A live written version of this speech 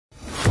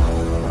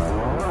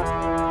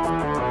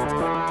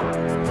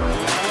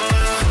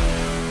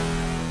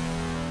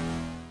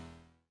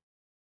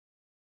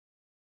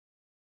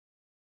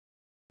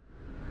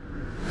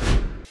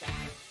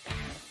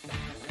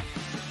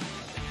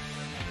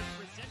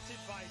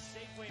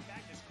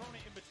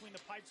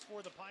stripes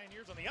for the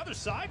Pioneers. On the other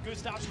side,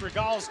 Gustav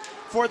Strigals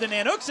for the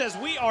Nanooks as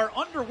we are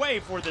underway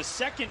for the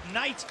second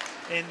night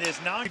in this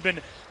we've been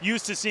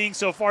used to seeing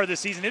so far this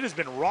season. It has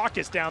been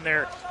raucous down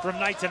there from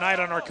night to night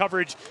on our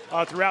coverage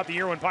throughout the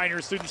year when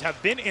Pioneer students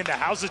have been in the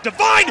houses.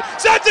 Devine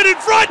sends it in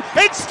front,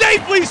 and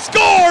Stapley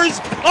scores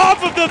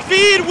off of the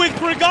feed with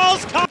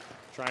Strigals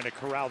trying to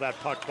corral that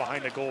puck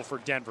behind the goal for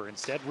Denver.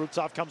 Instead,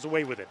 Rupsov comes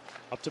away with it.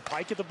 Up to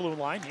Pike at the blue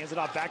line. Hands it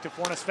off back to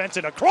Fornes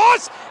Fenton.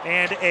 Across!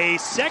 And a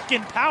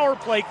second power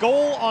play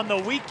goal on the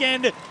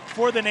weekend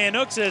for the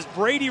Nanooks as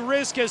Brady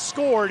Risk has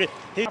scored.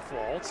 His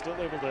fault, still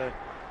able to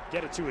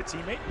get it to a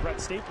teammate. Brett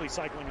Stapley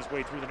cycling his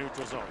way through the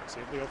neutral zone.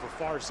 Stapley over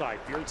far side.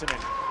 Beerton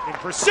in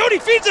pursuit. He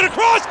feeds it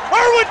across.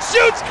 Irwin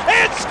shoots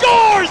and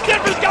scores!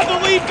 Denver's got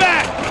the lead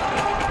back.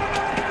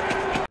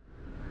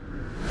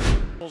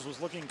 Was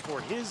looking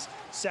for his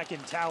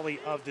second tally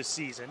of the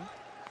season.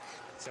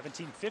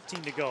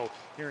 17-15 to go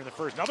here in the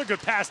first. Another good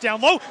pass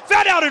down low.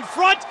 Fed out in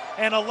front,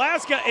 and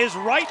Alaska is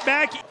right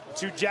back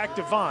to Jack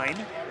Devine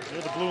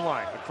near the blue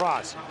line.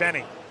 Across,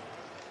 Benning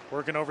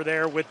working over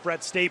there with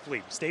Brett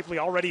Stapley. Stapley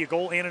already a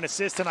goal and an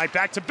assist tonight.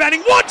 Back to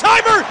Benning.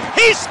 One-timer!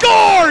 He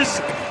scores!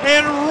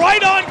 And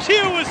right on cue,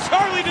 as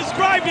Charlie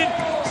described it,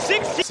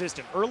 16.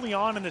 Assistant early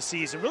on in the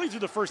season, really through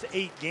the first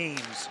 8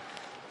 games.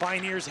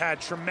 Pioneers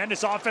had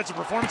tremendous offensive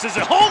performances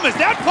at home as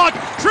that puck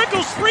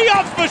trickles free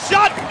off of a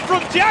shot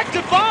from Jack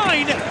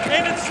Devine,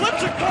 and it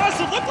slips across.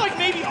 It looked like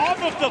maybe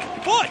off of the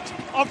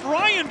foot of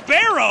Ryan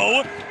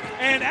Barrow,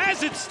 and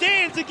as it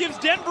stands, it gives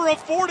Denver a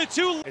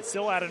 4-2. It's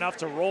still had enough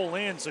to roll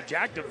in, so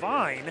Jack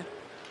Devine,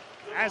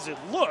 as it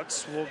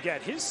looks, will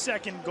get his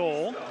second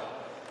goal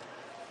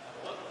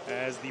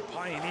as the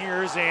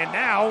Pioneers, and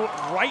now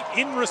right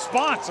in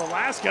response,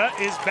 Alaska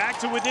is back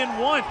to within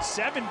 1.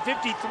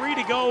 7:53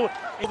 to go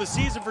in the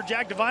season for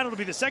Jack Devine. It'll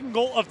be the second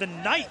goal of the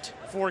night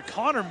for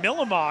Connor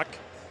Millimak,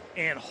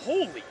 and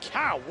holy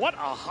cow, what a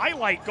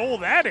highlight goal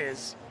that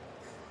is.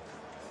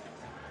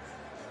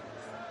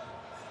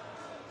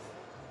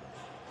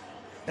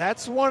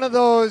 That's one of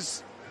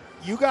those,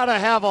 you got to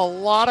have a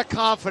lot of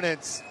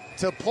confidence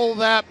to pull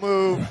that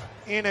move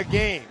in a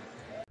game.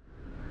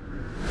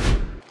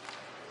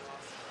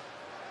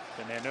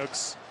 The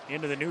Nanooks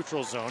into the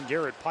neutral zone.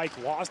 Garrett Pike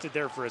lost it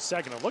there for a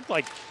second. It looked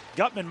like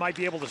Gutman might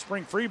be able to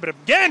spring free, but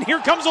again, here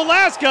comes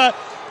Alaska.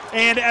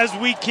 And as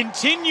we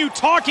continue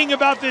talking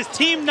about this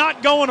team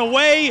not going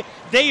away,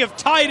 they have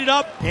tied it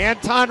up.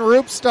 Anton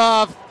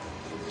Rupsov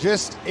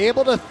just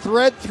able to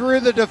thread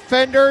through the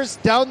defenders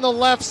down the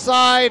left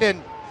side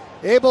and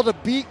able to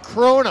beat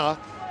Krona.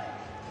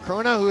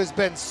 Krona, who has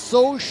been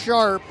so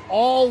sharp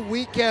all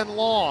weekend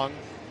long,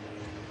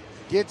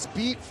 gets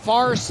beat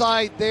far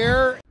side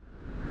there.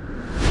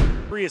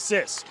 3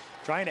 assists,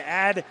 trying to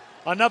add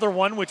another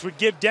one, which would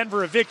give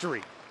Denver a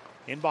victory.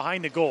 In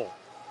behind the goal,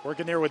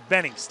 working there with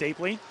Benning.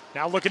 Stapley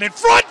now looking in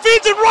front,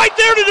 feeds it right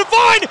there to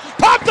Devine,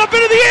 popped up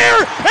into the air,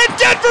 and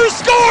Denver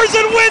scores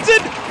and wins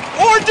it,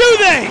 or do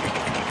they?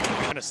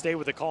 Going to stay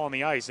with the call on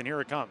the ice, and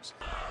here it comes.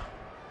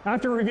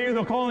 After review,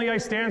 the call on the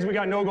ice stands. We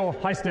got no goal,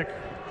 high stick.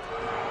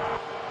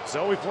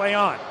 So we play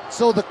on.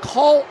 So the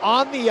call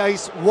on the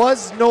ice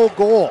was no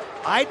goal.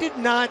 I did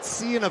not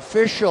see an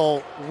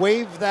official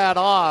wave that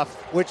off,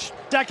 which...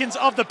 Seconds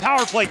of the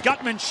power play.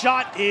 Gutman's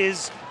shot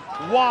is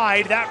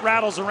wide. That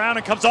rattles around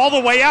and comes all the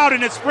way out,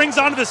 and it springs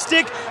onto the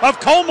stick of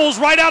Komels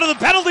right out of the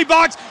penalty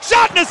box.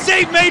 Shot and a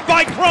save made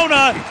by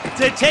Krona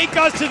to take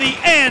us to the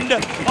end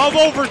of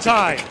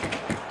overtime.